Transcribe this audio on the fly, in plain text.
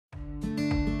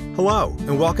Hello,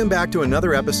 and welcome back to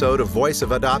another episode of Voice of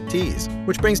Adoptees,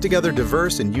 which brings together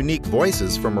diverse and unique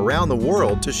voices from around the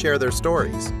world to share their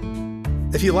stories.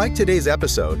 If you like today's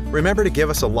episode, remember to give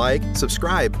us a like,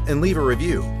 subscribe, and leave a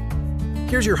review.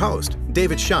 Here's your host,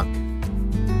 David Shunk.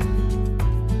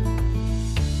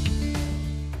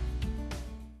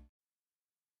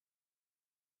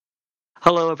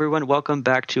 Hello, everyone. Welcome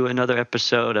back to another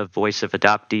episode of Voice of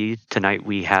Adoptees. Tonight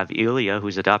we have Ilya,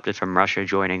 who's adopted from Russia,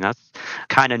 joining us.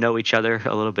 Kind of know each other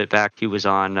a little bit back. He was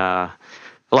on a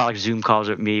lot of Zoom calls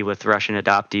with me with Russian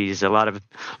adoptees, a lot of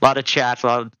chats, a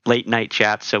lot of late night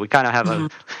chats. So we kind of have a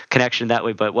connection that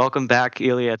way. But welcome back,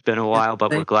 Ilya. It's been a while,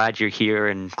 but we're glad you're here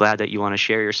and glad that you want to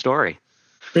share your story.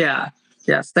 Yeah.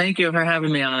 Yes. Thank you for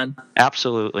having me on.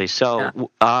 Absolutely. So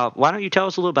why don't you tell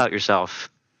us a little about yourself?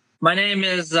 My name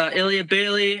is Ilya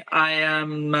Bailey. I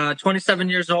am 27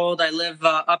 years old. I live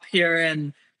up here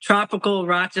in tropical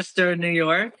Rochester, New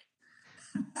York.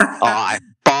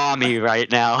 Balmy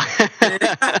right now.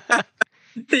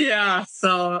 Yeah.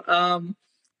 So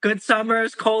good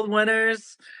summers, cold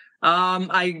winters.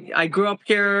 I grew up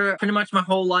here pretty much my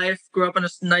whole life. Grew up in a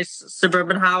nice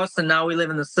suburban house, and now we live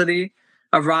in the city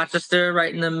of Rochester,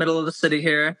 right in the middle of the city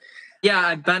here. Yeah,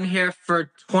 I've been here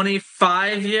for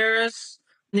 25 years.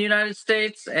 In the United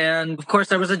States, and of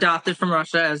course I was adopted from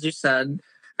Russia, as you said.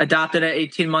 Adopted at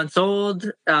 18 months old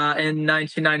in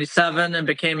 1997 and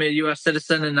became a U.S.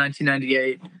 citizen in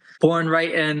 1998. Born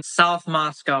right in South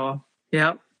Moscow.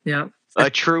 Yep. A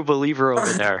true believer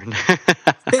over there.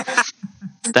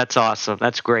 That's awesome.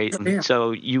 That's great. Yeah.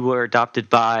 So you were adopted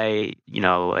by,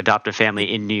 adoptive family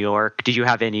in New York. Did you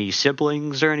have any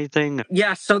siblings or anything?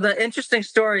 Yeah. So the interesting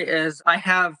story is I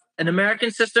have an American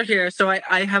sister here. So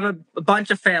I have a bunch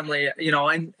of family,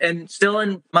 and still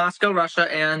in Moscow,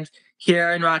 Russia, and here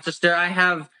in Rochester. I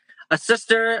have a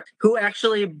sister who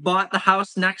actually bought the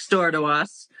house next door to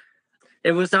us.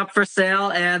 It was up for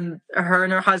sale, and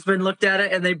her husband looked at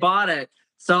it and they bought it.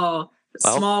 So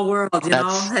small world,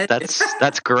 know.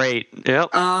 That's great. Yep.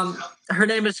 Her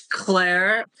name is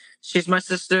Claire. She's my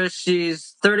sister.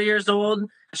 She's 30 years old.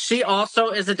 She also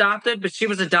is adopted, but she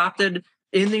was adopted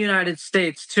in the United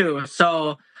States too.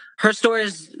 So her story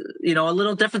is, a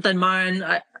little different than mine.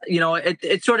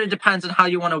 It sort of depends on how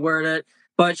you want to word it.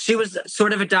 But she was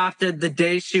sort of adopted the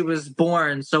day she was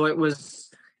born. So it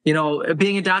was,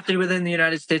 being adopted within the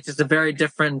United States is a very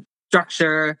different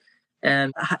structure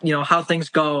and, how things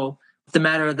go, the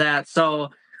matter of that. So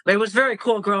it was very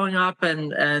cool growing up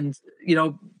and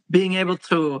being able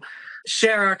to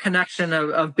share our connection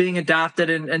of being adopted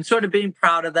and sort of being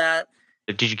proud of that.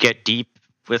 Did you get deep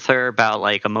with her about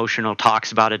like emotional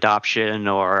talks about adoption,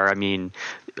 or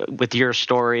with your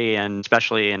story, and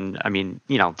especially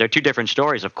they're two different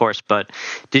stories, of course, but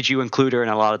did you include her in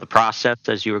a lot of the process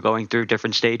as you were going through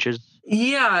different stages?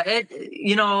 Yeah,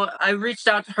 I reached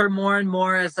out to her more and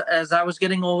more as I was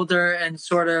getting older and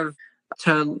sort of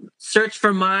to search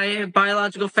for my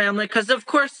biological family, because of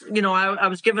course, I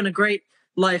was given a great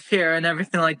life here and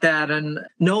everything like that, and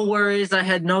no worries. I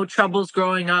had no troubles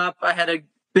growing up. I had a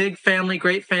big family,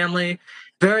 great family,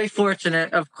 very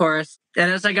fortunate, of course. And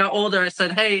as I got older, I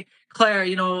said, hey, Claire,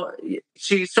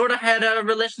 she sort of had a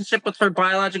relationship with her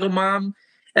biological mom.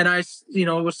 And I,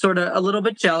 was sort of a little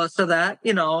bit jealous of that,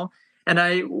 and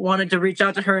I wanted to reach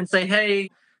out to her and say,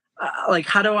 hey,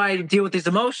 how do I deal with these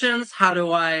emotions? How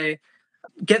do I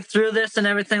get through this and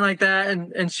everything like that?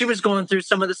 And she was going through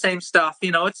some of the same stuff.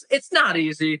 It's not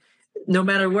easy, no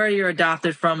matter where you're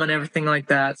adopted from and everything like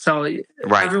that. So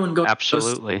right. Everyone goes.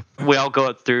 Absolutely. We all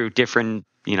go through different,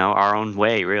 our own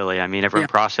way, really. Everyone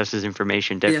processes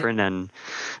information different, and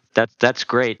that's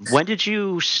great. When did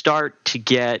you start to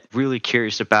get really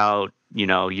curious about,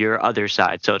 your other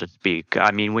side, so to speak?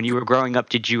 When you were growing up,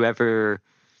 did you ever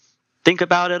think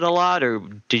about it a lot, or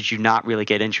did you not really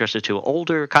get interested till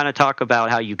older? Kind of talk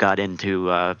about how you got into,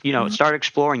 start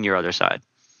exploring your other side.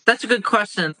 That's a good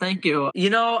question. Thank you.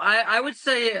 I would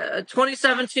say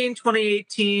 2017,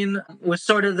 2018 was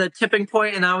sort of the tipping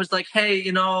point. And I was like, hey,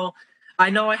 I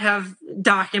know I have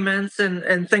documents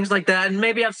and things like that. And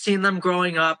maybe I've seen them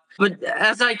growing up. But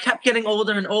as I kept getting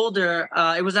older and older,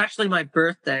 it was actually my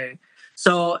birthday.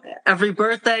 So every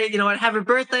birthday, I'd have a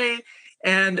birthday.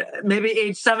 And maybe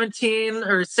age 17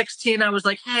 or 16, I was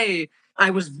like, hey,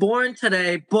 I was born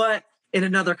today, but in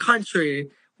another country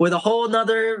with a whole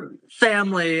nother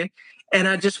family. And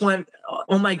I just went,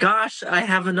 oh my gosh, I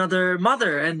have another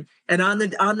mother. And on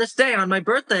this day, on my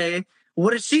birthday,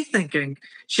 what is she thinking?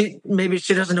 Maybe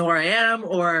she doesn't know where I am,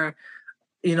 or,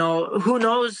 who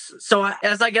knows? So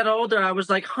as I get older, I was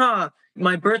like,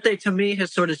 my birthday to me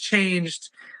has sort of changed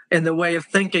in the way of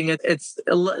thinking.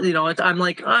 I'm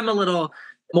a little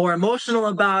more emotional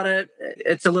about it.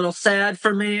 It's a little sad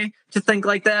for me to think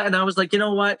like that. And I was like, you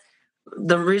know what?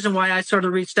 The reason why I sort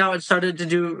of reached out and started to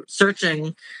do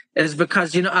searching is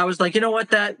because, I was like, you know what,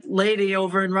 that lady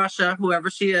over in Russia, whoever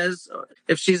she is,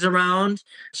 if she's around,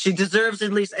 she deserves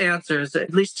at least answers,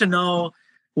 at least to know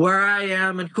where I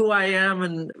am and who I am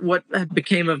and what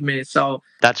became of me. So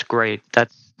that's great.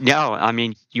 I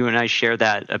mean, you and I share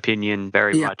that opinion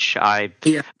very much. A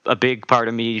big part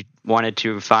of me wanted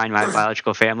to find my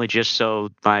biological family just so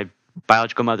my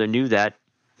biological mother knew that,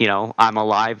 I'm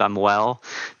alive, I'm well,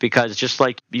 because just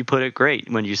like you put it great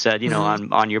when you said,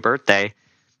 on your birthday,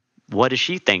 what is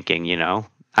she thinking,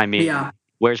 I mean,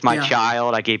 where's my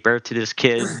child? I gave birth to this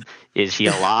kid. Is he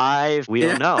alive? We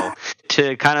don't know.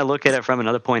 To kind of look at it from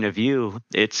another point of view,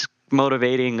 it's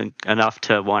motivating enough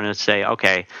to want to say,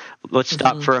 okay, let's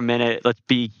stop for a minute. Let's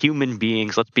be human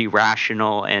beings. Let's be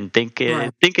rational and think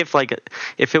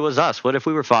if it was us, what if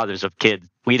we were fathers of kids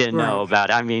we didn't know about?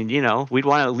 I mean, we'd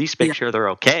want to at least make sure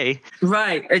they're okay.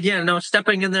 Right. And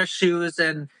stepping in their shoes.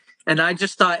 And I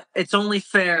just thought it's only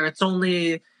fair. It's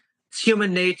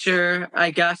human nature,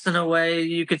 I guess, in a way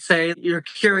you could say. You're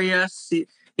curious,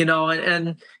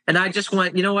 and I just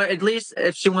went, you know what, at least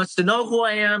if she wants to know who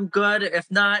I am, good. If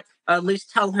not, at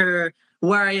least tell her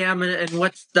where I am and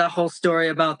what's the whole story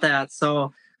about that.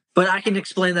 So, but I can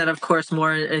explain that, of course,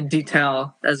 more in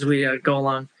detail as we go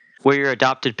along. Were your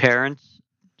adopted parents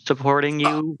supporting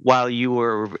you while you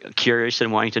were curious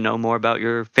and wanting to know more about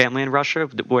your family in Russia?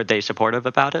 Were they supportive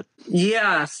about it?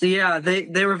 Yes, yeah,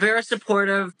 they were very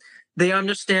supportive. They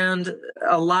understand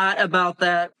a lot about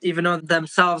that, even though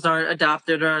themselves aren't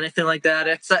adopted or anything like that.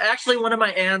 It's actually one of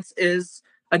my aunts is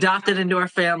adopted into our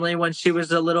family. When she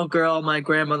was a little girl, my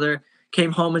grandmother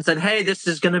came home and said, hey, this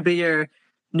is going to be your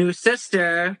new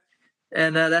sister.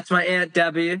 And that's my Aunt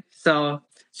Debbie. So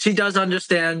she does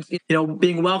understand,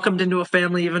 being welcomed into a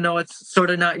family, even though it's sort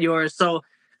of not yours. So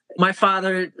my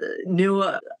father knew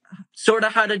sort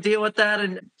of how to deal with that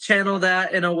and channel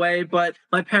that in a way. But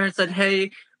my parents said,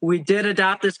 hey, we did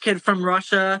adopt this kid from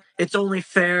Russia. It's only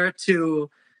fair to,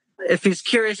 if he's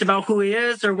curious about who he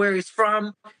is or where he's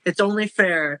from, it's only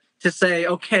fair to say,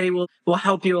 okay, we'll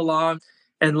help you along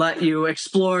and let you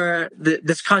explore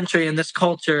this country and this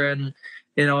culture. And,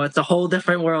 it's a whole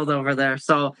different world over there.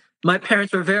 So my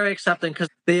parents were very accepting because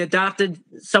they adopted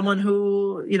someone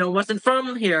who, wasn't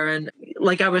from here. And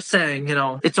like I was saying,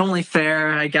 it's only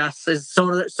fair, I guess, is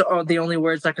so the only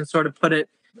words I can sort of put it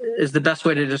is the best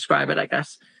way to describe it, I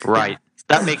guess. Right. Yeah.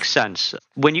 That makes sense.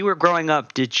 When you were growing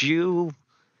up, did you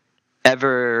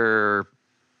ever,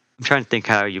 I'm trying to think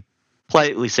how you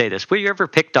politely say this, were you ever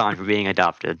picked on for being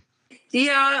adopted?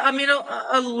 Yeah, I mean,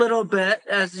 a little bit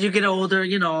as you get older,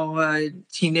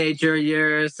 teenager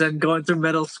years and going through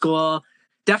middle school.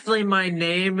 Definitely my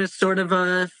name is sort of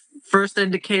a first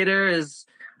indicator. Is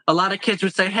a lot of kids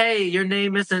would say, hey, your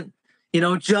name isn't,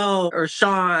 Joe or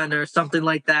Sean or something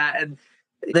like that. And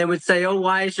they would say, oh,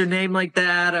 why is your name like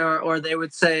that? Or they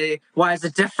would say, why is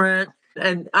it different?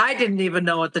 And I didn't even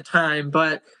know at the time,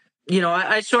 but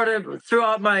I sort of,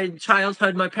 throughout my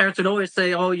childhood, my parents would always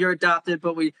say, oh, you're adopted,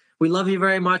 but we love you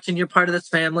very much and you're part of this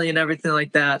family and everything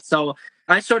like that. So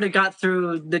I sort of got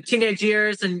through the teenage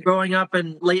years and growing up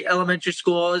in late elementary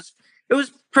school. It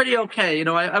was pretty okay.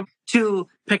 I'm too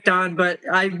picked on, but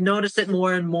I've noticed it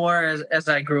more and more as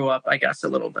I grew up, I guess, a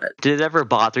little bit. Did it ever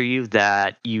bother you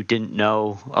that you didn't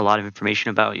know a lot of information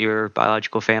about your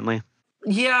biological family?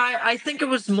 Yeah, I think it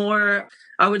was more,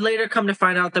 I would later come to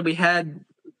find out that we had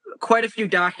quite a few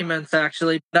documents,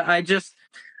 actually. I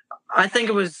think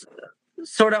it was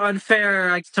sort of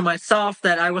unfair to myself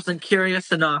that I wasn't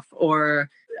curious enough or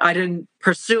I didn't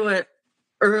pursue it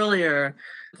earlier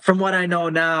from what I know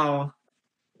now.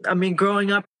 I mean,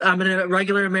 growing up, I'm a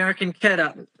regular American kid.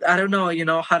 I don't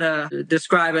know, how to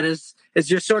describe it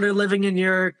as you're sort of living in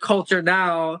your culture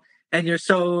now and you're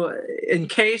so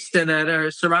encased in it or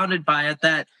surrounded by it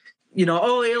that,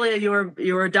 oh, Ilya,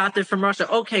 you were adopted from Russia.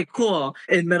 Okay, cool.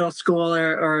 In middle school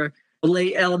or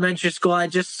late elementary school, I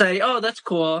just say, oh, that's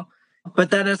cool.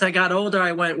 But then as I got older,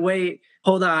 I went, wait,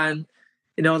 hold on.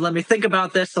 Let me think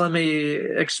about this. Let me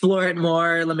explore it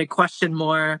more. Let me question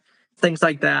more, things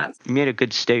like that. You made a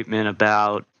good statement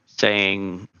about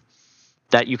saying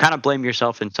that you kind of blame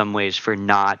yourself in some ways for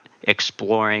not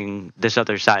exploring this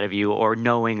other side of you or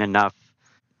knowing enough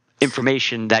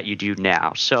information that you do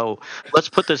now. So let's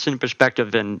put this in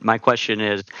perspective. And my question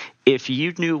is, if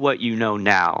you knew what you know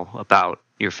now about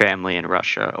your family in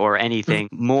Russia or anything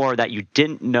more that you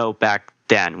didn't know back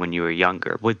then when you were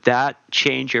younger, would that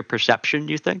change your perception,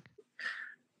 do you think?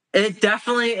 It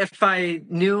definitely, if I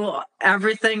knew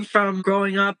everything from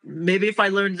growing up, maybe if I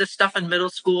learned this stuff in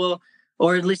middle school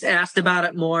or at least asked about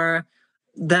it more,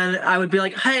 then I would be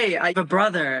like, hey, I have a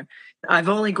brother. I've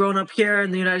only grown up here in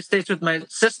the United States with my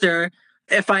sister.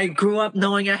 If I grew up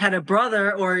knowing I had a brother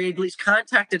or at least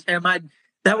contacted him,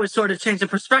 that would sort of change the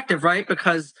perspective, right?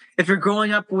 Because if you're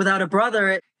growing up without a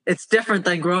brother, it's different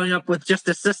than growing up with just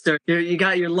a sister. You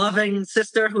got your loving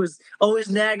sister who's always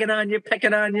nagging on you,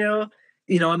 picking on you.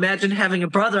 Imagine having a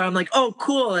brother. I'm like, oh,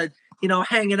 cool. And,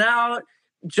 hanging out,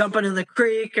 jumping in the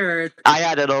creek or... I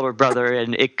had an older brother,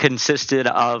 and it consisted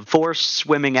of 4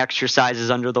 swimming exercises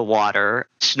under the water,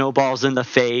 snowballs in the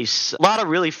face, a lot of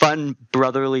really fun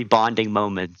brotherly bonding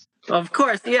moments. Of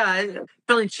course, yeah. It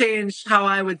really changed how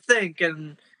I would think.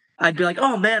 And I'd be like,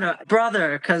 oh, man, a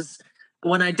brother. Because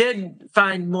when I did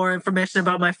find more information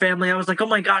about my family, I was like, oh,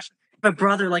 my gosh, I have a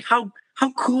brother. Like, how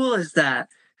cool is that?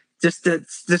 Just to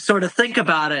sort of think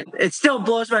about it. It still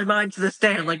blows my mind to this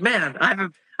day. I'm like, man, I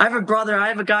have a brother. I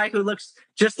have a guy who looks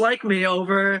just like me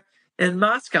over in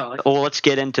Moscow. Well, let's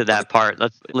get into that part.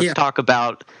 Let's talk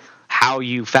about how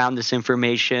you found this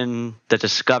information, the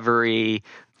discovery.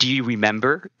 Do you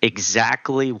remember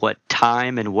exactly what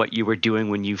time and what you were doing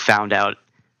when you found out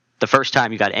the first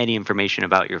time you got any information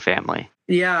about your family?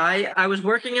 Yeah, I was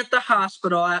working at the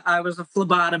hospital. I was a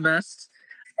phlebotomist.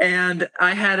 And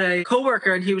I had a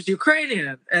coworker, and he was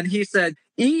Ukrainian. And he said,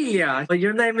 Ilya,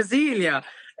 your name is Ilya.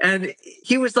 And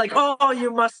he was like, oh,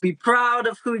 you must be proud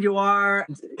of who you are.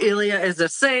 Ilya is a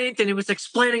saint. And he was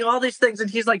explaining all these things.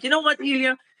 And he's like, you know what,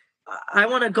 Ilya? I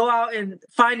want to go out and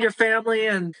find your family.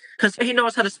 And because he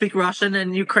knows how to speak Russian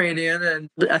and Ukrainian, and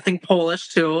I think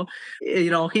Polish too.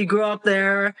 He grew up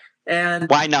there. And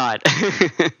why not?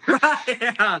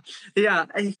 Yeah.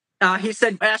 He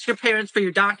said, ask your parents for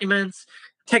your documents.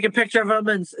 Take a picture of him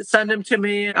and send him to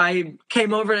me. I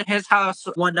came over to his house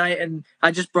one night and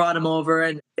I just brought him over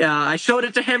and I showed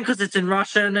it to him because it's in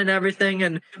Russian and everything.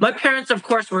 And my parents, of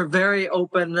course, were very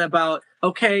open about,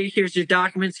 okay, here's your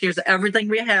documents. Here's everything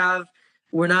we have.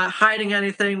 We're not hiding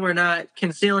anything. We're not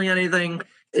concealing anything.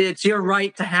 It's your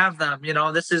right to have them.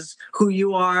 This is who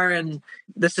you are. And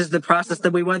this is the process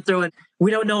that we went through. And we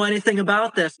don't know anything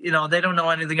about this. They don't know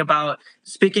anything about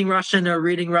speaking Russian or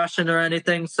reading Russian or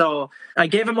anything. So I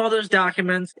gave him all those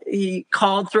documents. He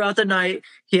called throughout the night.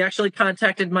 He actually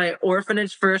contacted my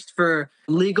orphanage first for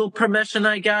legal permission,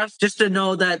 I guess, just to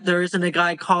know that there isn't a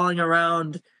guy calling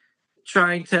around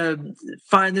trying to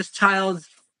find this child's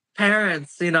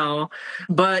parents,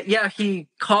 But yeah, he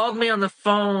called me on the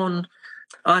phone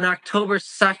on October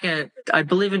 2nd, I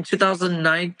believe in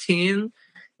 2019,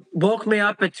 woke me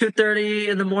up at 2:30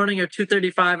 in the morning or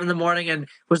 2:35 in the morning and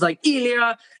was like,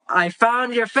 Ilya, I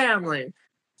found your family.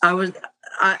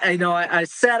 I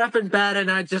sat up in bed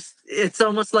and it's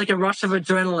almost like a rush of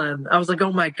adrenaline. I was like,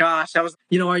 oh my gosh. I was,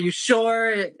 are you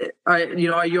sure? Are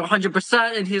you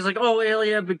 100%? And he's like, oh,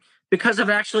 Ilya, because of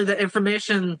actually the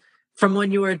information from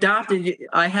when you were adopted,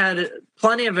 I had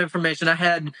plenty of information. I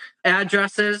had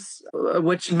addresses,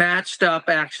 which matched up,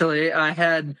 actually. I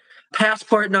had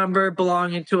passport number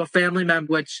belonging to a family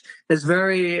member, which is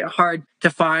very hard to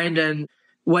find. And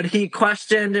what he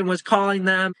questioned and was calling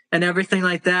them and everything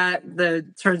like that,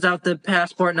 turns out the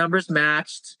passport numbers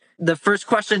matched. The first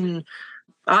question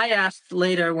I asked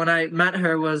later when I met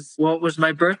her was, what was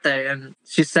my birthday? And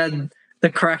she said the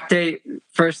correct date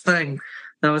first thing.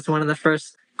 That was one of the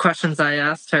first questions I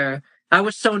asked her. I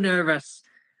was so nervous.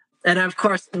 And of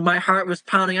course, my heart was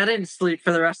pounding. I didn't sleep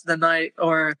for the rest of the night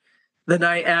or the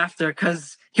night after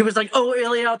because he was like, oh,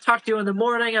 Ilya, I'll talk to you in the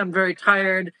morning. I'm very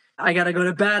tired. I got to go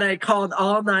to bed. I called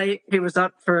all night. He was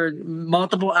up for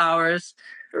multiple hours.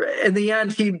 In the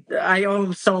end, I owe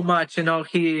him so much.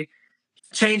 He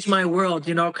changed my world,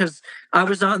 because I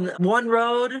was on one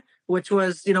road, which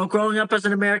was, growing up as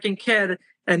an American kid.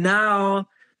 And now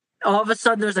all of a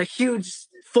sudden there's a huge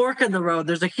fork in the road.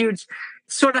 There's a huge,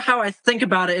 sort of how I think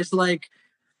about it is like,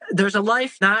 there's a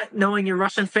life not knowing your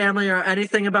Russian family or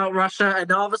anything about Russia.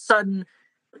 And all of a sudden,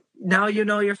 now you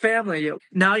know your family.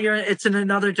 Now it's in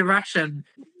another direction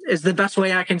is the best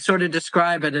way I can sort of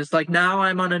describe it. Is like, now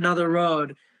I'm on another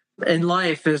road in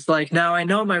life. Is like, now I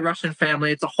know my Russian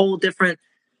family. It's a whole different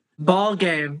ball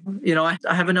game. I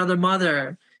have another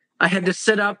mother. I had to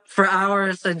sit up for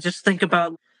hours and just think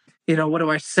about, what do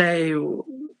I say?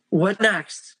 What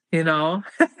next? How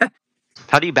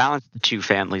do you balance the two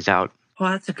families out?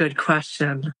 Well, that's a good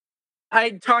question.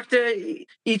 I talk to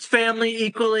each family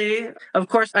equally. Of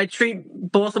course, I treat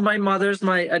both of my mothers,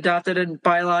 my adopted and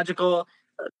biological,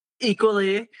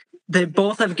 equally. They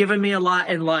both have given me a lot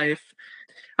in life.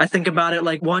 I think about it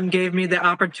like one gave me the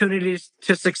opportunities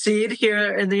to succeed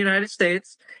here in the United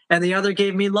States, and the other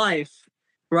gave me life,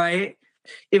 right?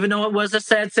 Even though it was a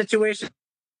sad situation,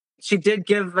 she did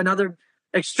give another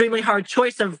extremely hard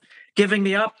choice of giving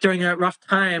me up during that rough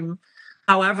time,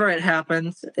 however it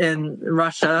happened in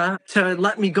Russia, to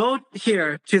let me go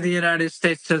here to the United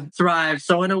States to thrive.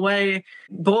 So in a way,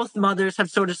 both mothers have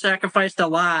sort of sacrificed a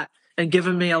lot and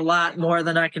given me a lot more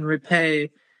than I can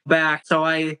repay back. So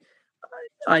I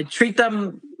treat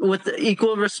them with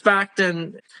equal respect,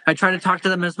 and I try to talk to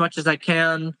them as much as I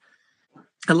can.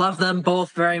 I love them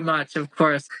both very much, of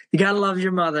course. You got to love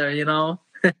your mother, your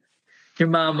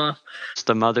mama. It's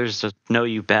the mothers that know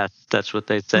you best. That's what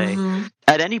they say. Mm-hmm.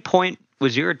 At any point,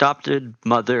 was your adopted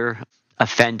mother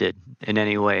offended in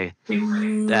any way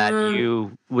that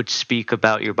you would speak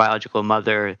about your biological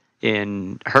mother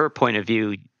in her point of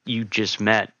view you just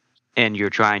met and you're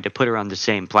trying to put her on the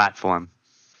same platform?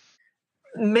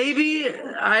 Maybe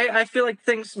I feel like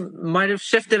things might have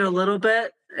shifted a little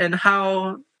bit in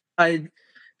how I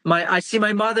see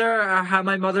my mother, or how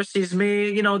my mother sees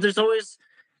me. There's always,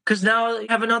 because now I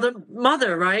have another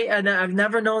mother, right? And I've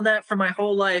never known that for my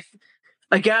whole life.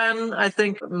 Again, I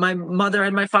think my mother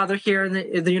and my father here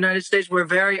in the United States were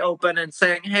very open and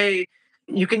saying, hey,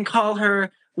 you can call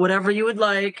her whatever you would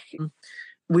like.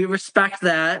 We respect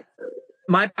that.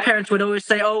 My parents would always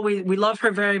say, oh, we love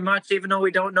her very much, even though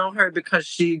we don't know her, because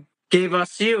she gave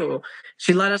us you.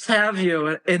 She let us have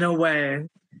you in a way.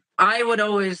 I would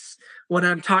always, when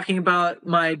I'm talking about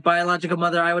my biological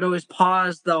mother, I would always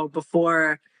pause, though,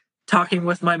 before talking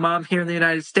with my mom here in the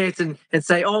United States and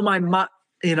say, oh, my mama,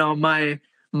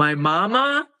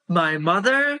 my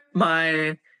mother,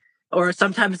 or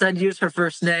sometimes I'd use her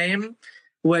first name,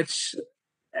 which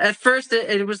at first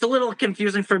it was a little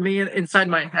confusing for me inside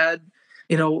my head.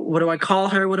 What do I call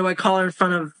her? What do I call her in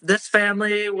front of this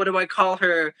family? What do I call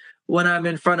her when I'm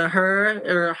in front of her?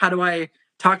 Or how do I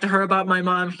talk to her about my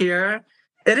mom here?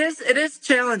 It is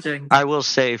challenging. I will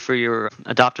say, for your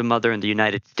adoptive mother in the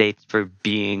United States, for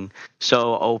being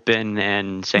so open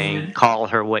and saying, call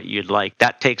her what you'd like,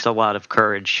 that takes a lot of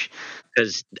courage.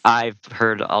 Because I've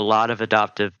heard a lot of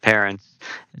adoptive parents,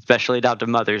 especially adoptive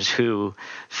mothers, who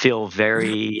feel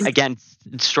very, again,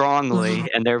 strongly,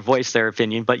 and they voice their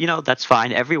opinion. But, that's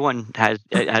fine. Everyone has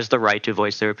the right to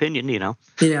voice their opinion,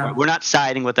 Yeah. We're not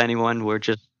siding with anyone. We're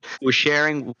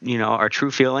sharing, our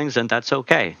true feelings, and that's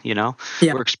okay, Yeah.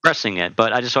 We're expressing it.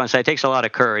 But I just want to say it takes a lot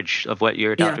of courage of what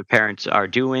your adoptive parents are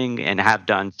doing and have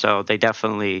done. So they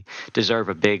definitely deserve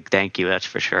a big thank you. That's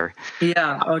for sure.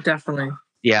 Yeah. Oh, definitely.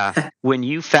 Yeah. When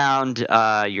you found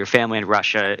your family in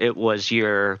Russia, it was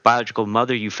your biological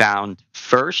mother you found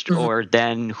first, or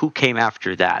then who came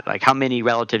after that? Like, how many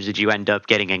relatives did you end up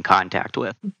getting in contact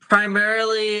with?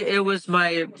 Primarily, it was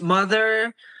my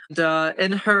mother.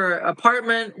 In her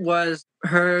apartment was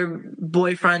her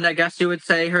boyfriend, I guess you would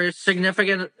say, her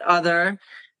significant other,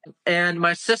 and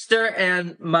my sister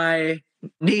and my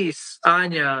niece,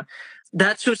 Anya.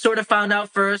 That's who sort of found out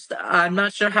first. I'm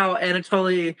not sure how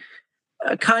Anatoly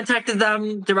contacted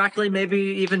them directly, maybe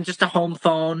even just a home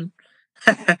phone.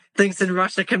 Things in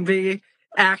Russia can be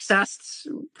accessed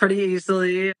pretty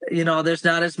easily. There's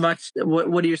not as much,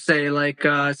 what do you say, like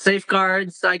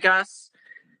safeguards, I guess.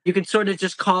 You can sort of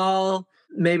just call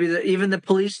maybe even the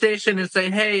police station and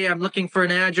say, hey, I'm looking for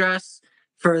an address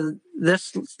for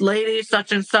this lady,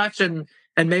 such and such. And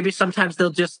maybe sometimes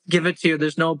they'll just give it to you.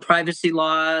 There's no privacy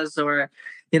laws, or,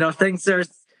 things are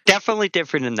definitely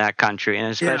different in that country, and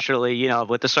especially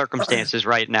with the circumstances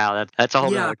right now, that's a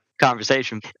whole other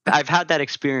conversation. I've had that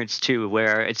experience too,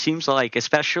 where it seems like,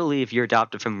 especially if you're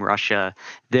adopted from Russia,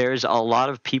 there's a lot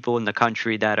of people in the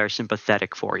country that are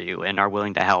sympathetic for you and are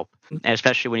willing to help, and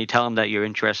especially when you tell them that you're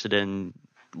interested in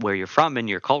where you're from and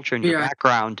your culture and your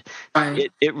background.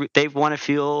 They want to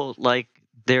feel like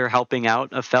they're helping out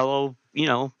a fellow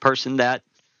person that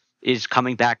is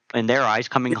coming back, in their eyes,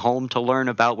 coming home to learn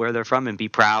about where they're from and be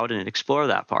proud and explore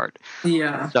that part.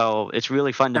 Yeah. So it's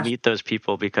really fun to meet those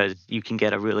people because you can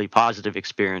get a really positive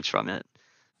experience from it.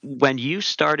 When you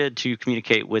started to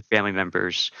communicate with family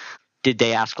members, did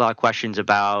they ask a lot of questions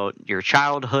about your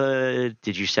childhood?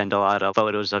 Did you send a lot of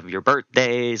photos of your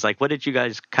birthdays? Like, what did you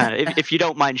guys if you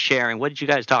don't mind sharing, what did you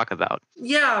guys talk about?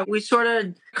 Yeah, we sort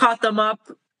of caught them up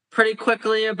pretty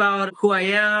quickly about who I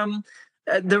am.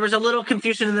 There was a little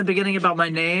confusion in the beginning about my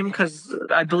name, because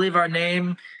I believe our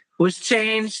name was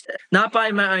changed, not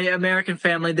by my American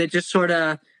family. They just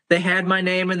they had my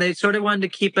name, and they sort of wanted to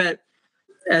keep it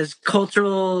as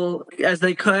cultural as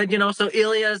they could, So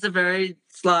Ilya is a very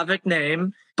Slavic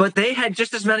name, but they had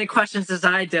just as many questions as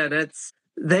I did.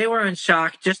 They were in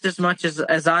shock just as much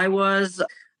as I was.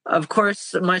 Of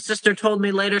course, my sister told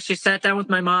me later, she sat down with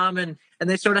my mom and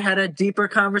they sort of had a deeper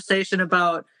conversation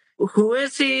about who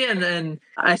is he? And then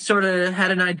I sort of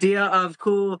had an idea of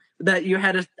that you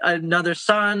had another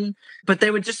son, but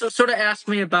they would just sort of ask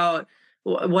me about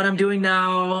what I'm doing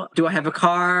now. Do I have a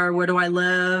car? Where do I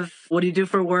live? What do you do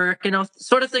for work?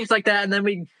 Sort of things like that. And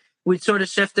then we'd sort of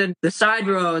shift in the side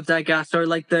roads, I guess, or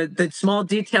like the small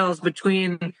details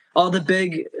between all the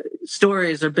big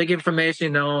stories or big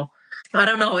information, I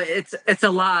don't know. It's a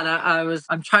lot.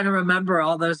 I'm trying to remember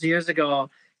all those years ago,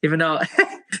 even though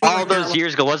all those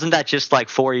years ago, wasn't that just like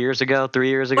 4 years ago, 3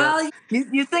 years ago? Well,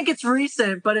 you think it's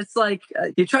recent, but it's like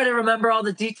you try to remember all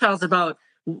the details about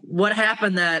what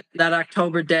happened that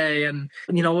October day, and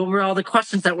what were all the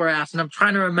questions that were asked, and I'm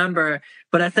trying to remember,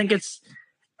 but I think it's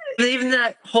even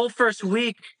that whole first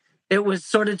week, it was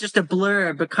sort of just a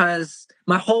blur because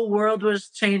my whole world was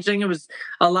changing.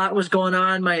 A lot was going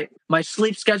on. My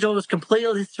sleep schedule was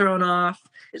completely thrown off,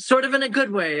 sort of in a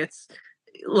good way. It's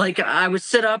like I would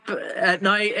sit up at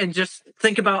night and just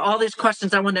think about all these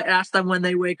questions I wanted to ask them when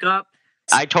they wake up.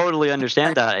 I totally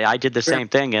understand that. I did the same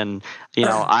thing. And,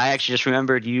 I actually just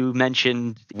remembered you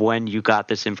mentioned when you got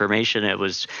this information, it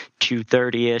was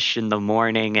 2:30-ish in the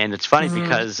morning. And it's funny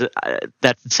because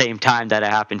that's the same time that it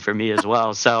happened for me as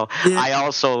well. So I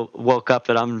also woke up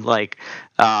and I'm like,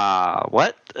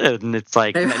 what? And it's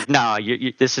like, no,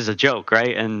 this is a joke,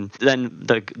 right? And then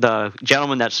the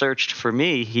gentleman that searched for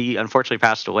me, he unfortunately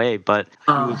passed away, but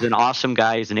he was an awesome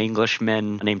guy. He's an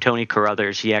Englishman named Tony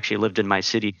Carruthers. He actually lived in my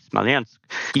city, Smolensk.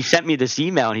 He sent me this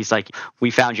email and he's like,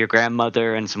 we found your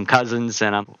grandmother and some cousins.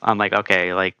 And I'm like,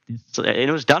 okay, like, and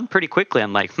it was done pretty quickly.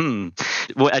 I'm like,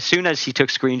 Well, as soon as he took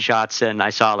screenshots and I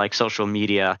saw like social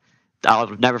media, I'll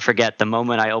never forget the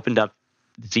moment I opened up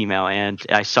this email and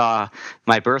I saw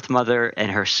my birth mother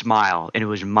and her smile, and it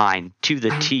was mine to the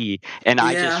T. And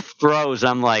I just froze.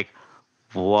 I'm like,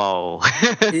 whoa.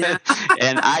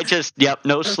 And I just,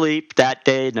 no sleep that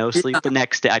day, no sleep the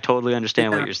next day. I totally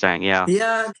understand what you're saying. Yeah.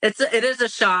 Yeah. It is a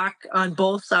shock on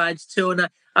both sides too. And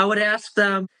I would ask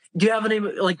them, do you have any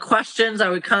like questions? I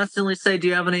would constantly say, do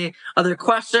you have any other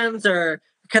questions, or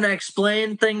can I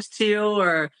explain things to you?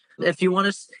 Or if you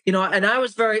want to, and I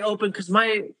was very open because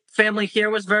my family here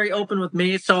was very open with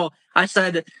me. So I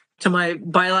said to my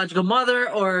biological mother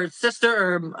or sister,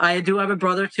 or I do have a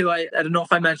brother too. I don't know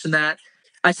if I mentioned that.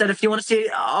 I said, if you want to see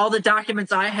all the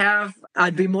documents I have,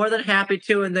 I'd be more than happy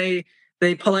to. And they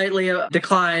politely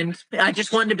declined. I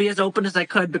just wanted to be as open as I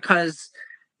could because,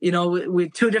 we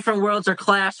two different worlds are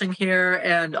clashing here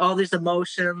and all these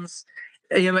emotions.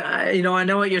 I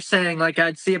know what you're saying. Like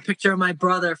I'd see a picture of my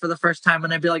brother for the first time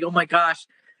and I'd be like, oh my gosh,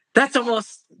 that's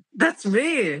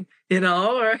me,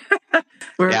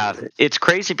 Yeah, it's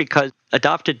crazy because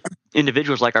adopted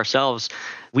individuals like ourselves,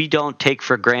 we don't take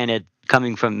for granted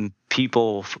coming from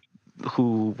people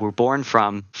who were born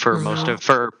from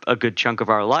for a good chunk of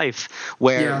our life,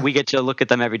 where we get to look at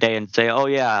them every day and say, oh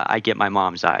yeah, I get my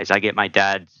mom's eyes, I get my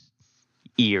dad's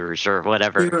ears or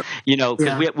whatever,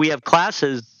 because we have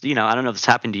classes, I don't know if this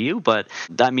happened to you, but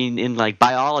I mean in like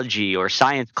biology or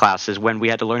science classes when we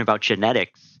had to learn about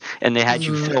genetics and they had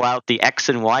you fill out the X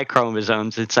and Y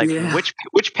chromosomes, it's like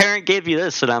which parent gave you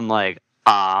this? And I'm like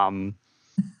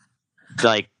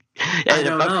and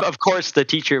of course the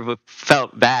teacher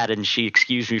felt bad and she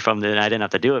excused me from it and I didn't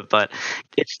have to do it, but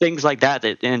it's things like that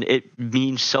and it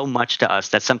means so much to us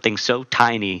that something so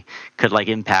tiny could like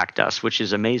impact us, which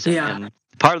is amazing. And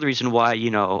part of the reason why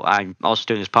I'm also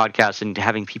doing this podcast and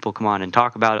having people come on and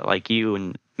talk about it like you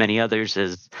and many others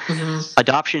is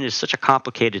adoption is such a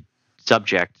complicated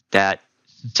subject that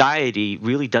society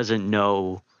really doesn't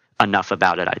know enough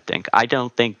about it. I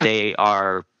don't think they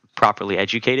are properly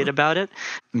educated about it.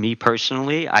 Me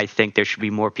personally, I think there should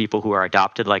be more people who are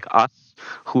adopted like us,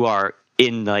 who are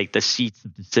in like the seats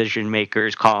of decision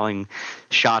makers calling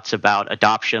shots about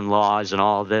adoption laws and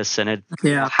all this. And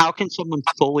how can someone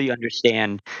fully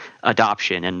understand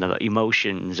adoption and the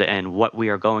emotions and what we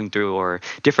are going through or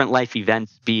different life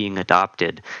events being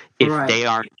adopted if they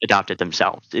aren't adopted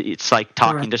themselves? It's like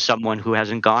talking to someone who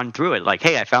hasn't gone through it. Like,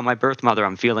 hey, I found my birth mother,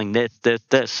 I'm feeling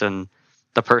this. And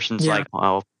the person's like,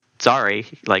 well, sorry,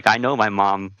 like I know my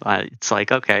mom. It's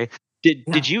like, okay.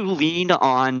 Did you lean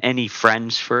on any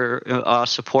friends for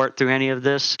support through any of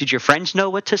this? Did your friends know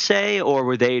what to say, or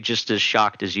were they just as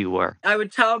shocked as you were? I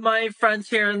would tell my friends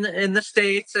here in the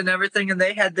States and everything, and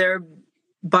they had they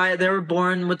were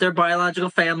born with their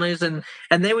biological families, and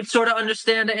they would sort of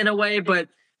understand it in a way, but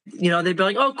they'd be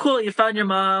like, oh, cool, you found your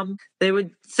mom. They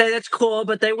would say that's cool,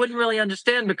 but they wouldn't really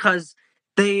understand because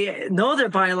they know their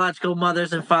biological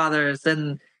mothers and fathers,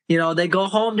 and they go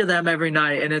home to them every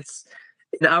night, and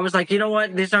I was like, you know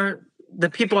what? These aren't the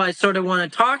people I sort of want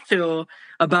to talk to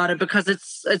about it because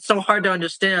it's so hard to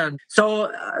understand.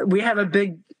 So we have a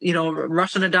big,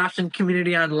 Russian adoption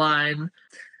community online.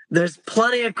 There's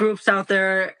plenty of groups out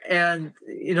there, and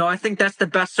I think that's the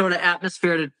best sort of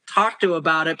atmosphere to talk to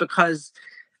about it because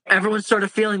everyone's sort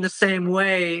of feeling the same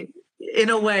way. In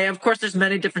a way, of course, there's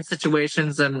many different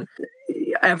situations, and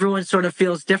everyone sort of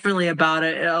feels differently about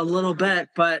it a little bit,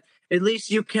 but at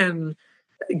least you can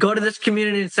go to this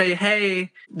community and say,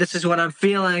 hey, this is what I'm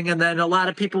feeling. And then a lot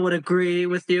of people would agree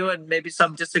with you and maybe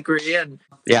some disagree. And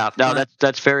yeah, no,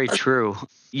 that's very true.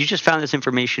 You just found this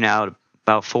information out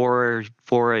about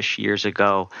four-ish years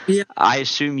ago. Yeah. I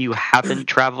assume you haven't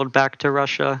traveled back to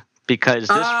Russia because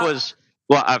this was,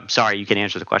 well, I'm sorry, you can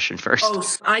answer the question first. Oh,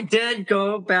 I did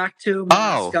go back to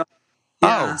Moscow.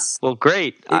 Yes. Oh, well,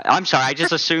 great. I'm sorry. I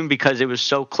just assumed because it was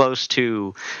so close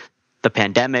to the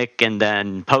pandemic and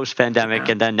then post-pandemic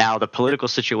and then now the political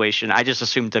situation. I just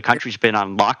assumed the country's been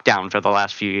on lockdown for the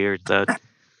last few years.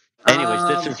 Anyways,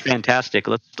 this is fantastic.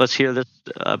 Let's hear this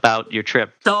about your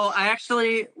trip. So I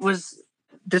actually was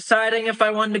deciding if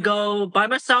I wanted to go by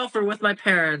myself or with my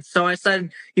parents. So I said,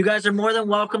 you guys are more than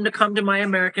welcome to come to my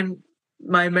American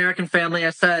family. I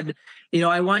said,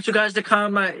 I want you guys to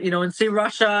come, and see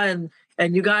Russia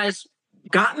and you guys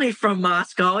got me from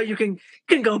Moscow. You can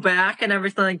go back and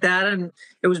everything like that. And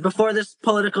it was before this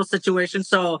political situation.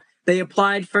 So they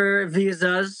applied for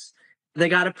visas. They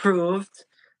got approved.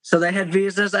 So they had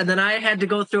visas. And then I had to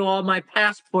go through all my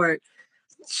passport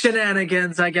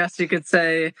shenanigans, I guess you could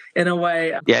say, in a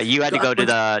way. Yeah, you had to go to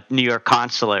the New York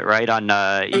consulate, right, on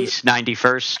East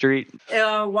 91st Street?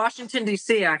 Washington,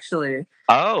 D.C., actually.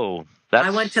 Oh, I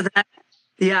went to that.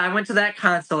 Yeah, I went to that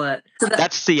consulate.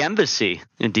 That's the embassy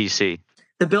in D.C.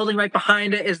 The building right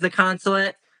behind it is the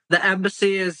consulate. The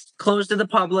embassy is closed to the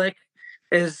public.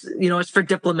 It's for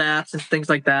diplomats and things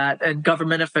like that and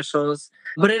government officials.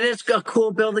 But it is a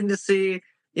cool building to see.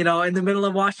 In the middle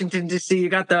of Washington, D.C., you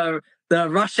got the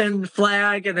Russian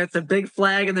flag, and it's a big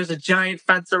flag, and there's a giant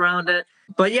fence around it.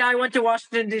 But yeah, I went to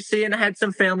Washington, D.C., and I had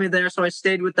some family there, so I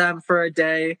stayed with them for a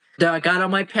day. Got all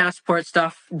my passport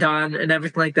stuff done and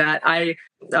everything like that.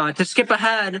 To skip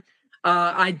ahead,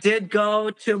 I did go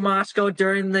to Moscow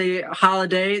during the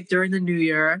holiday, during the New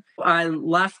Year. I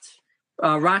left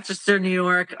Rochester, New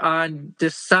York on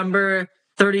December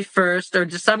 31st or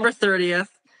December 30th,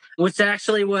 which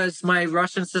actually was my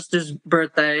Russian sister's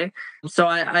birthday. So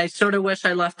I sort of wish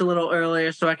I left a little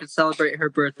earlier so I could celebrate her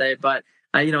birthday, but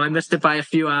I missed it by a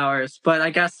few hours. But I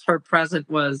guess her present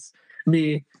was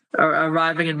me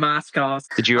arriving in Moscow.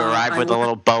 Did you arrive with a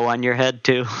little bow on your head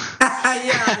too?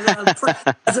 Yeah,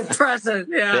 as a present.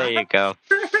 Yeah. There you go.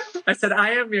 I said,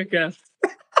 I am your gift.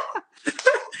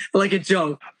 Like a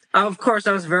joke. Of course,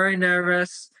 I was very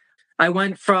nervous. I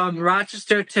went from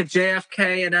Rochester to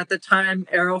JFK, and at the time,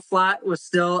 Aeroflot was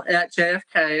still at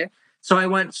JFK. So I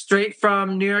went straight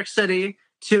from New York City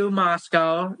to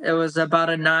Moscow. It was about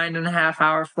a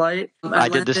 9.5-hour flight. I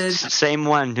did the same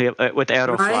one with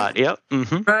Aeroflot. Right? Yep.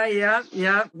 Mm-hmm. Right.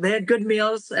 Yeah. They had good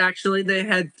meals. Actually, they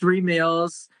had 3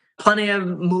 meals, plenty of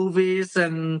movies,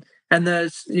 and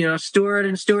the steward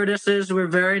and stewardesses were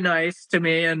very nice to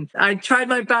me. And I tried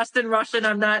my best in Russian.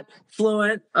 I'm not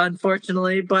fluent,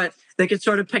 unfortunately, but they could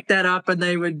sort of pick that up, and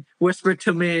they would whisper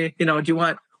to me, do you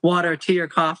want water, tea, or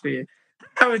coffee?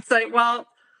 I would say, well,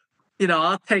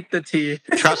 I'll take the tea.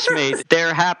 Trust me,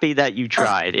 they're happy that you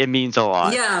tried. It means a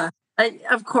lot. Yeah,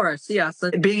 of course, yes.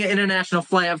 Being an international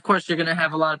flight, of course, you're going to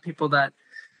have a lot of people that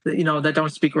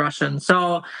don't speak Russian.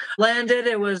 So landed,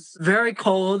 it was very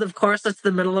cold. Of course, it's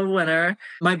the middle of winter.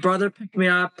 My brother picked me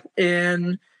up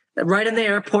right in the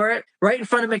airport, right in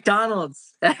front of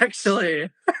McDonald's, actually.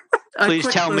 Please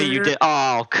tell me you did.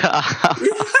 Oh, God.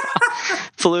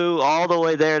 Flew all the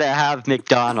way there to have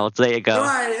McDonald's. There you go.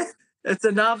 Right. It's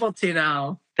a novelty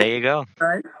now. There you go.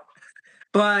 Right.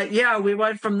 But yeah, we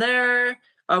went from there.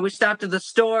 We stopped at the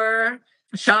store,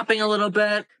 shopping a little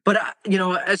bit. But,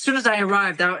 as soon as I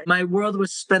arrived, my world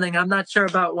was spinning. I'm not sure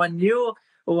about when you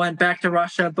went back to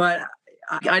Russia, but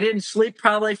I didn't sleep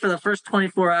probably for the first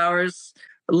 24 hours.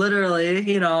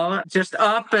 Literally, just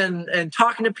up and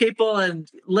talking to people and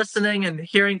listening and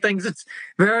hearing things. It's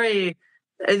very,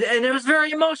 and it was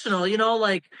very emotional,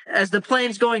 like as the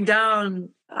plane's going down,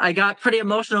 I got pretty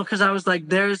emotional because I was like,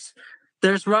 there's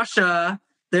Russia,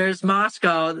 there's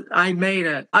Moscow. I made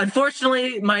it.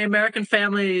 Unfortunately, my American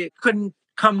family couldn't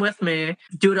come with me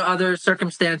due to other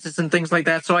circumstances and things like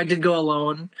that. So I did go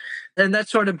alone. And that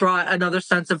sort of brought another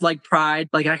sense of like pride.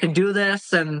 Like I can do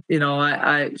this. And,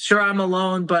 I sure I'm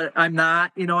alone, but I'm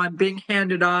not, I'm being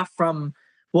handed off from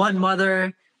one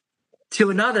mother to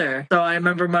another. So I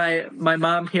remember my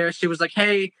mom here, she was like,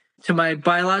 hey, to my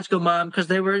biological mom because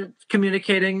they were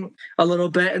communicating a little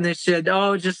bit, and they said,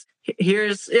 "Oh, just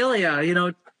here's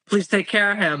Ilya. Please take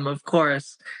care of him." Of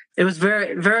course, it was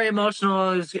very, very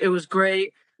emotional. It was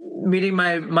great meeting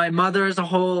my mother is a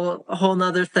whole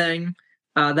nother thing.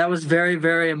 That was very,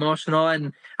 very emotional,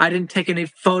 and I didn't take any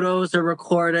photos or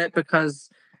record it because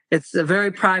it's a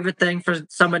very private thing for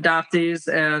some adoptees,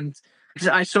 and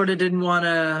I sort of didn't want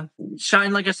to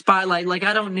shine like a spotlight. Like,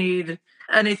 I don't need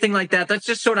anything like that. That's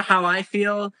just sort of how I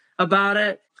feel about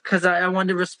it, because I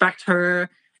wanted to respect her,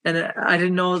 and I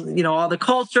didn't know, all the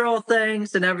cultural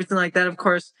things and everything like that. Of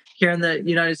course, here in the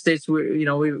United States, we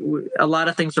a lot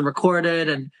of things are recorded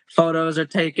and photos are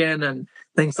taken and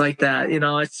things like that.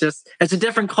 It's a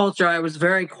different culture. I was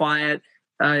very quiet.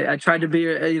 I tried to be,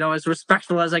 as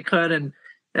respectful as I could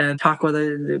and talk with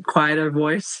a quieter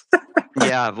voice.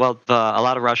 Yeah, well, a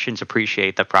lot of Russians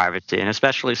appreciate the privacy, and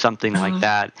especially something like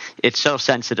that. It's so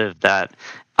sensitive that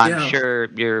I'm sure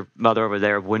your mother over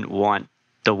there wouldn't want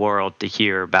the world to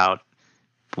hear about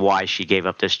why she gave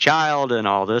up this child and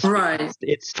all this. Right.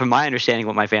 It's from my understanding,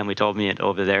 what my family told me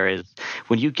over there is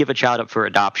when you give a child up for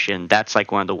adoption, that's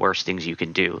like one of the worst things you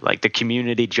can do. Like, the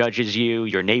community judges you,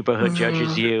 your neighborhood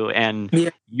judges you,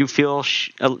 and you feel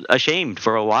ashamed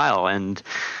for a while. And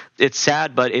it's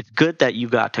sad, but it's good that you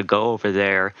got to go over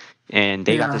there and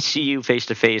they got to see you face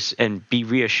to face and be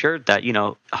reassured that,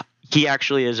 he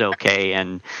actually is okay.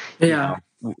 And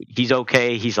he's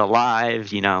okay. He's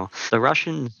alive. The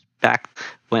Russians, back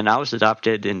when I was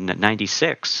adopted in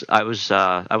 '96, I was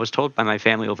told by my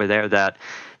family over there that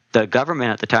the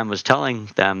government at the time was telling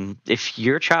them, if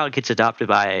your child gets adopted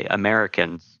by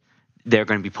Americans, they're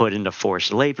going to be put into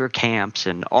forced labor camps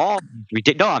and all.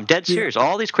 No, I'm dead serious.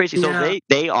 All these crazy. So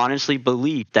they honestly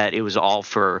believed that it was all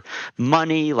for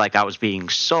money, like I was being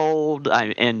sold.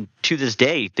 And to this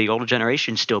day, the older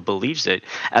generation still believes it.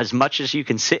 As much as you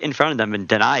can sit in front of them and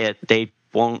deny it, they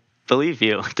won't believe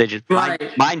you. They just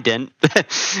mine didn't.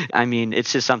 I mean,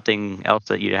 it's just something else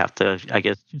that you have to, I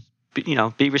guess,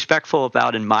 be respectful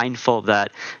about and mindful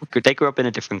that they grew up in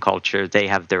a different culture. They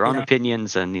have their own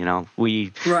opinions, and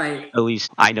we at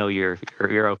least I know you're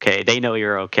okay. They know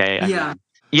you're okay. I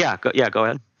mean, go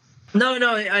ahead. No,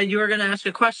 you were going to ask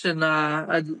a question.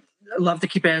 I'd love to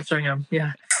keep answering them.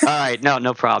 Yeah. All right,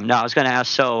 no problem. No, I was going to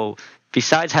ask. So,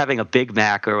 besides having a Big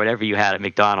Mac or whatever you had at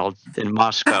McDonald's in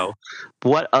Moscow,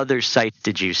 what other sites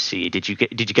did you see? Did you get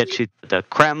to the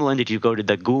Kremlin? Did you go to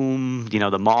the GUM,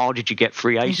 the mall? Did you get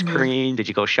free ice cream? Did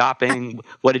you go shopping?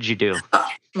 What did you do?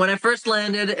 When I first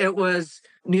landed, it was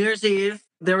New Year's Eve.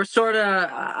 There was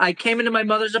I came into my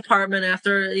mother's apartment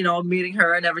after, meeting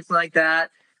her and everything like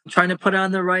that, trying to put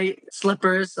on the right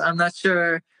slippers. I'm not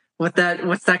sure what's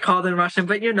that called in Russian,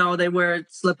 but they wear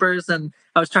slippers, and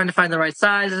I was trying to find the right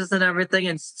sizes and everything,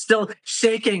 and still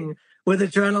shaking with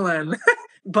adrenaline.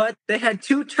 But they had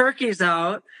 2 turkeys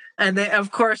out, and they,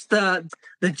 of course, the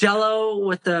Jello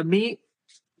with the meat.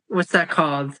 What's that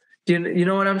called? Do you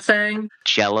know what I'm saying?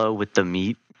 Jello with the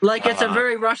meat. Like, it's a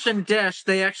very Russian dish.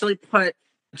 They actually put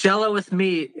Jello with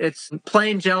meat. It's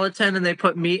plain gelatin, and they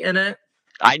put meat in it.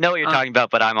 I know what you're talking about,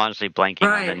 but I'm honestly blanking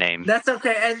on the name. That's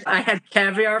okay. And I had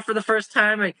caviar for the first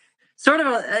time. Sort of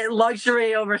a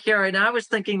luxury over here. And I was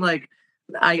thinking, like,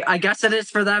 I guess it is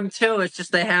for them too. It's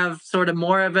just they have sort of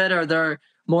more of it, or they're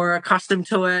more accustomed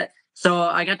to it. So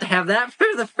I got to have that for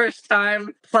the first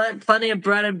time. Plenty of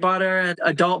bread and butter and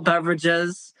adult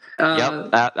beverages.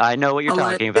 I know what you're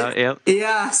talking about. Yep.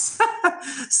 Yes.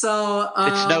 So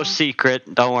it's no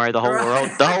secret. Don't worry. The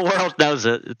whole world knows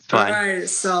it. It's fine.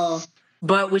 Right.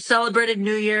 But we celebrated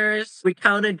New Year's. We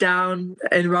counted down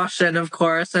in Russian, of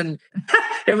course. And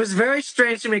it was very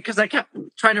strange to me because I kept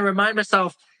trying to remind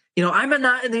myself, I'm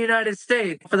not in the United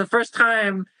States. For the first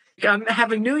time, I'm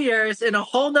having New Year's in a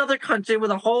whole nother country with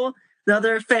a whole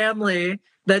nother family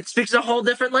that speaks a whole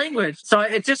different language. So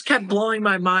it just kept blowing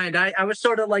my mind. I was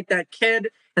sort of like that kid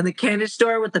in the candy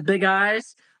store with the big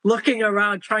eyes, looking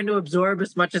around, trying to absorb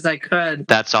as much as I could.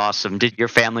 That's awesome. Did your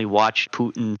family watch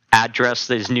Putin address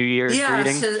his New Year's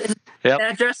greeting? Yes,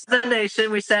 address the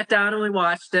nation. We sat down and we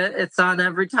watched it. It's on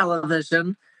every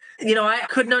television. I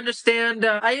couldn't understand.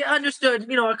 I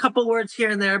understood, a couple words here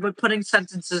and there, but putting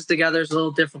sentences together is a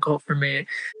little difficult for me.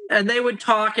 And they would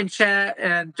talk and chat.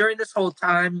 And during this whole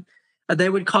time, they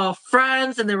would call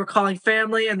friends, and they were calling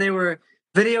family, and they were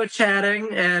video chatting.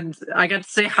 And I got to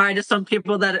say hi to some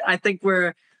people that I think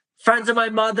were friends of my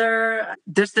mother,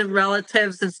 distant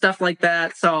relatives and stuff like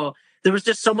that. So there was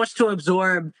just so much to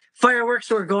absorb. Fireworks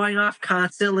were going off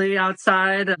constantly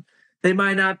outside. They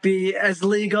might not be as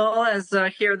legal as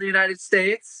here in the United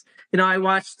States. I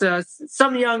watched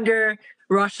some younger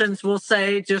Russians, will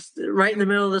say, just right in the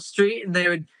middle of the street, and they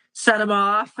would set them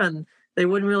off, and they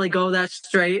wouldn't really go that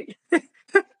straight.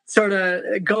 Sort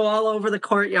of go all over the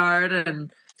courtyard,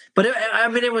 but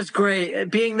it was great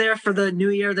being there for the New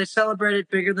Year. They celebrated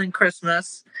bigger than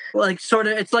Christmas, like sort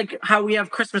of. It's like how we have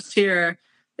Christmas here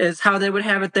is how they would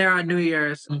have it there on New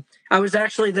Year's. I was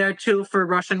actually there too for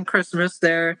Russian Christmas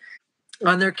there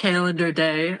on their calendar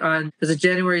day is it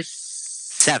January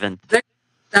 7th?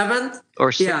 7th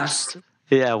or 6th?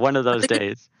 Yeah, one of those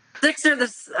days. 6th or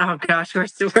the oh gosh,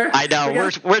 I know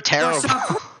we're terrible.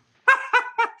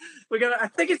 I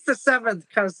think it's the 7th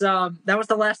because that was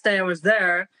the last day I was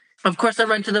there. Of course, I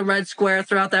went to the Red Square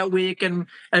throughout that week, and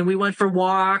we went for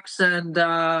walks and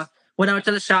went out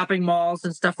to the shopping malls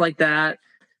and stuff like that.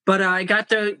 But I got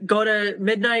to go to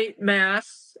midnight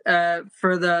mass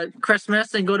for the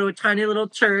Christmas and go to a tiny little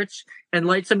church and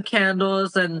light some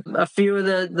candles. And a few of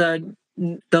the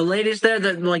ladies there,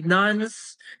 that like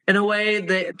nuns in a way,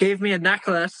 they gave me a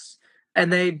necklace.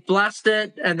 And they blessed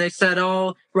it, and they said,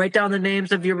 "Oh, write down the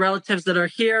names of your relatives that are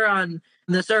here on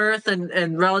this earth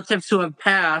and relatives who have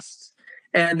passed.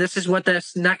 And this is what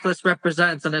this necklace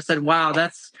represents." And I said, "Wow,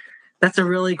 that's a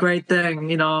really great thing."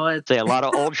 You know, it's a lot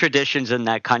of old traditions in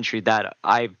that country that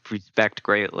I respect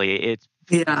greatly. It's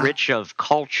rich of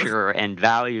culture and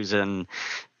values, and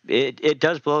it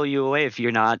does blow you away if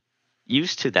you're not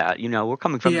used to that. You know, we're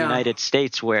coming from the United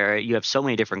States where you have so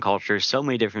many different cultures, so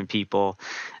many different people,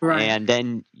 and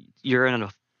then you're in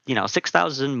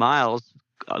 6,000 miles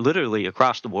literally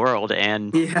across the world,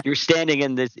 and you're standing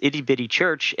in this itty bitty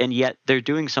church, and yet they're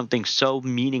doing something so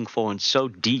meaningful and so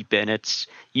deep, and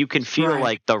you can feel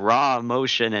like the raw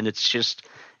emotion, and it's just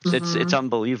it's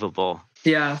unbelievable.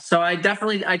 Yeah, so I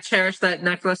cherish that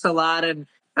necklace a lot, and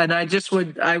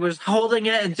I was holding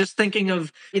it and just thinking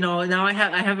of, now I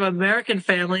have an American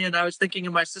family, and I was thinking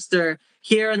of my sister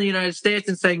here in the United States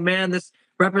and saying, man, this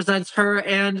represents her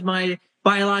and my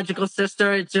biological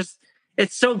sister.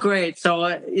 It's so great.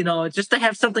 So, just to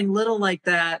have something little like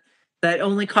that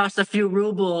only costs a few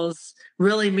rubles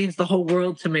really means the whole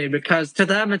world to me, because to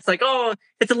them it's like, oh,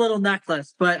 it's a little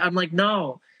necklace. But I'm like,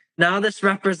 no, now this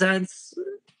represents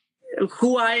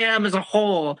who I am as a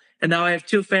whole. And now I have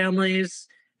two families,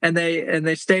 and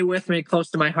they stay with me close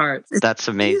to my heart. That's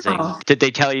amazing. Did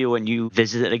they tell you when you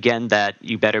visit again that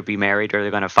you better be married or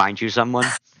they're going to find you someone?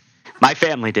 My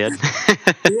family did.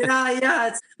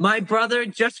 Yeah. My brother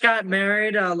just got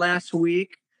married last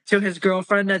week to his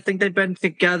girlfriend. I think they've been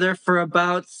together for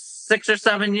about 6 or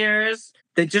 7 years.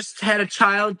 They just had a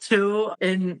child too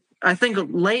in, I think,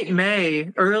 late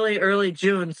May, early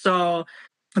June. So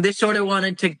they sort of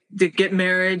wanted to get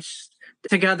married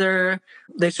together.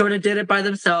 They sort of did it by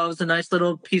themselves, a nice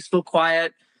little peaceful,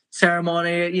 quiet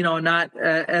ceremony, not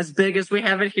as big as we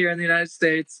have it here in the United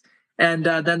States. And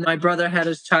then my brother had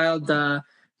his child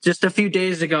just a few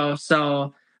days ago.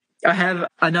 So I have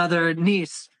another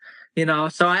niece,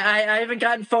 so I haven't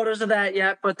gotten photos of that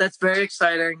yet, but that's very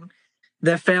exciting.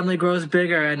 The family grows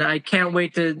bigger, and I can't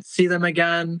wait to see them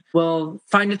again. We'll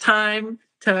find a time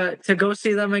to go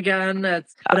see them again. But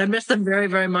I miss them very,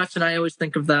 very much, and I always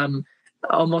think of them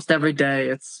almost every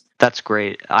day. That's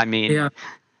great. I mean,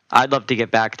 I'd love to get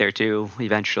back there too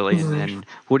eventually, and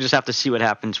we'll just have to see what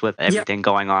happens with everything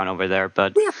going on over there.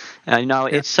 But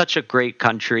it's such a great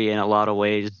country in a lot of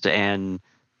ways, and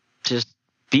just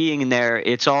being there,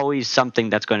 it's always something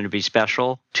that's going to be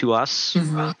special to us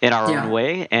in our own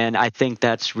way, and I think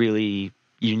that's really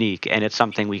unique, and it's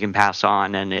something we can pass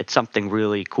on, and it's something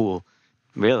really cool.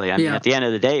 Really, I mean, at the end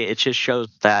of the day, it just shows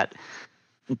that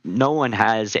no one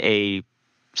has a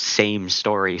same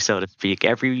story, so to speak.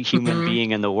 Every human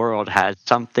being in the world has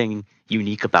something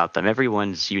unique about them.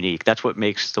 Everyone's unique. That's what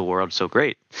makes the world so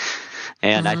great.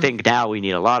 And I think now we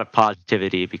need a lot of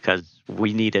positivity, because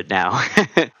we need it now.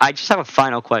 I just have a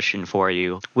final question for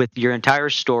you. With your entire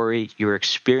story, your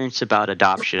experience about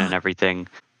adoption and everything,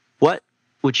 what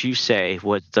would you say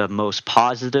was the most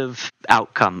positive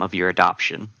outcome of your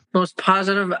adoption? Most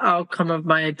positive outcome of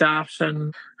my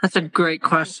adoption? That's a great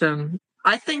question.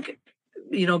 I think,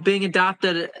 being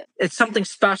adopted, it's something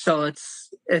special. It's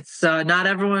not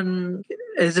everyone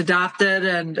is adopted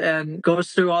and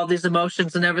goes through all these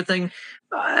emotions and everything.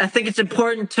 I think it's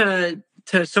important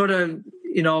to sort of,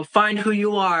 find who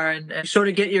you are and sort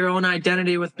of get your own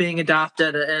identity with being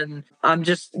adopted. And I'm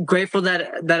just grateful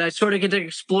that I sort of get to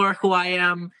explore who I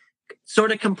am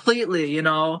sort of completely,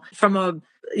 from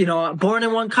born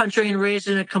in one country and raised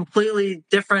in a completely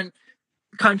different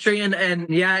country, and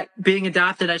yet being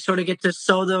adopted, I sort of get to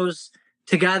sew those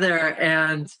together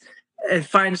and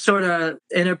find sort of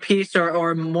inner peace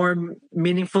or more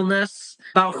meaningfulness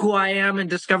about who I am and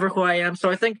discover who I am. So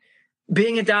I think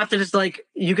being adopted is like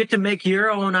you get to make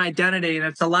your own identity, and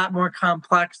it's a lot more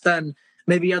complex than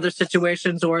maybe other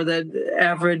situations or the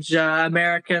average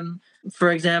American,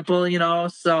 for example,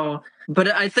 So, but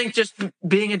I think just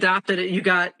being adopted,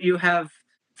 you have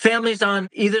families on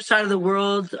either side of the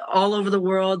world, all over the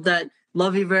world, that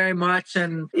love you very much.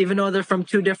 And even though they're from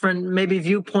two different maybe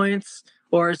viewpoints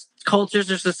or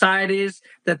cultures or societies,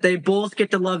 that they both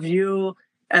get to love you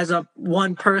as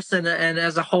one person and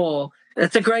as a whole.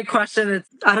 It's a great question.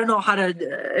 I don't know how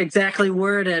to exactly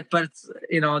word it, but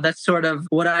that's sort of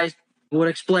what I would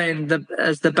explain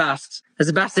as the best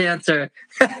answer.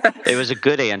 It was a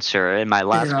good answer. And my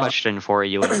last question for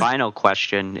you, and final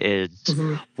question, is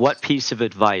what piece of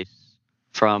advice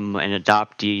from an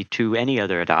adoptee to any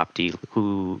other adoptee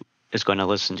who is going to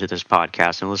listen to this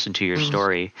podcast and listen to your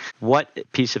story, what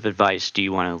piece of advice do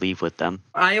you want to leave with them?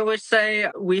 I always say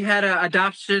we had an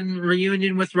adoption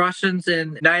reunion with Russians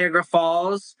in Niagara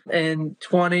Falls in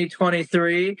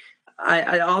 2023.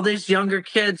 All these younger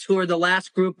kids who are the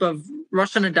last group of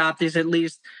Russian adoptees, at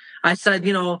least, I said,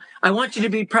 I want you to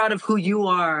be proud of who you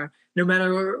are, no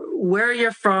matter where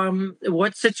you're from,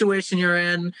 what situation you're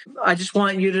in. I just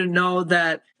want you to know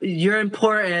that you're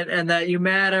important and that you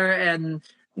matter. And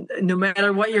no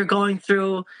matter what you're going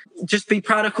through, just be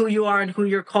proud of who you are and who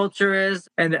your culture is,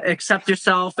 and accept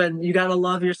yourself. And you got to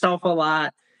love yourself a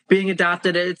lot. Being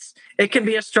adopted, it can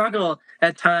be a struggle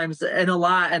at times, and a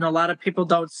lot of people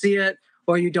don't see it,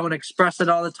 or you don't express it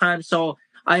all the time. So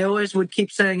I always would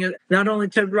keep saying it, not only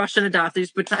to Russian adoptees,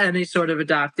 but to any sort of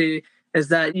adoptee, is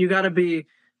that you got to be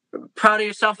proud of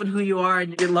yourself and who you are,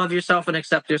 and you love yourself and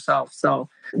accept yourself. So,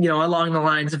 along the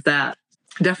lines of that,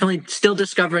 definitely still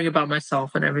discovering about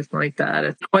myself and everything like that.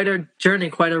 It's quite a journey,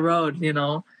 quite a road,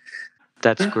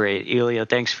 That's great. Ilya,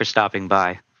 thanks for stopping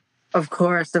by. Of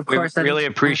course. We really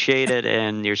appreciate it,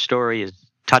 and your story is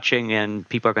touching, and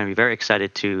people are going to be very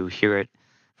excited to hear it.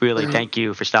 Really, thank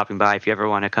you for stopping by. If you ever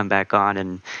want to come back on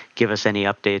and give us any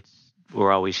updates,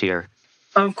 we're always here.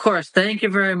 Of course. Thank you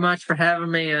very much for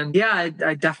having me. And yeah,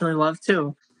 I definitely love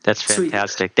to. That's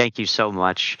fantastic. Sweet. Thank you so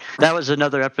much. That was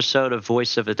another episode of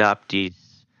Voice of Adoptees.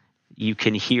 You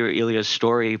can hear Ilya's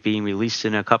story being released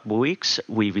in a couple of weeks.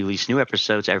 We release new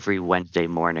episodes every Wednesday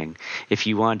morning. If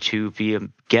you want to be a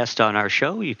guest on our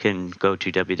show, you can go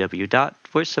to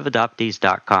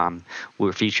www.voiceofadoptees.com.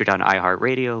 We're featured on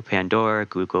iHeartRadio, Pandora,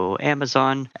 Google,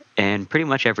 Amazon, and pretty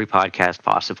much every podcast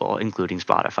possible, including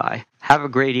Spotify. Have a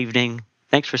great evening.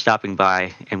 Thanks for stopping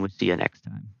by, and we'll see you next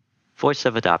time. Voice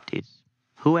of Adoptees.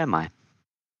 Who am I?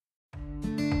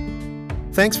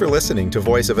 Thanks for listening to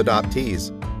Voice of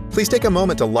Adoptees. Please take a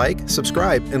moment to like,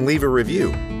 subscribe, and leave a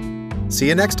review. See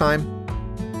you next time.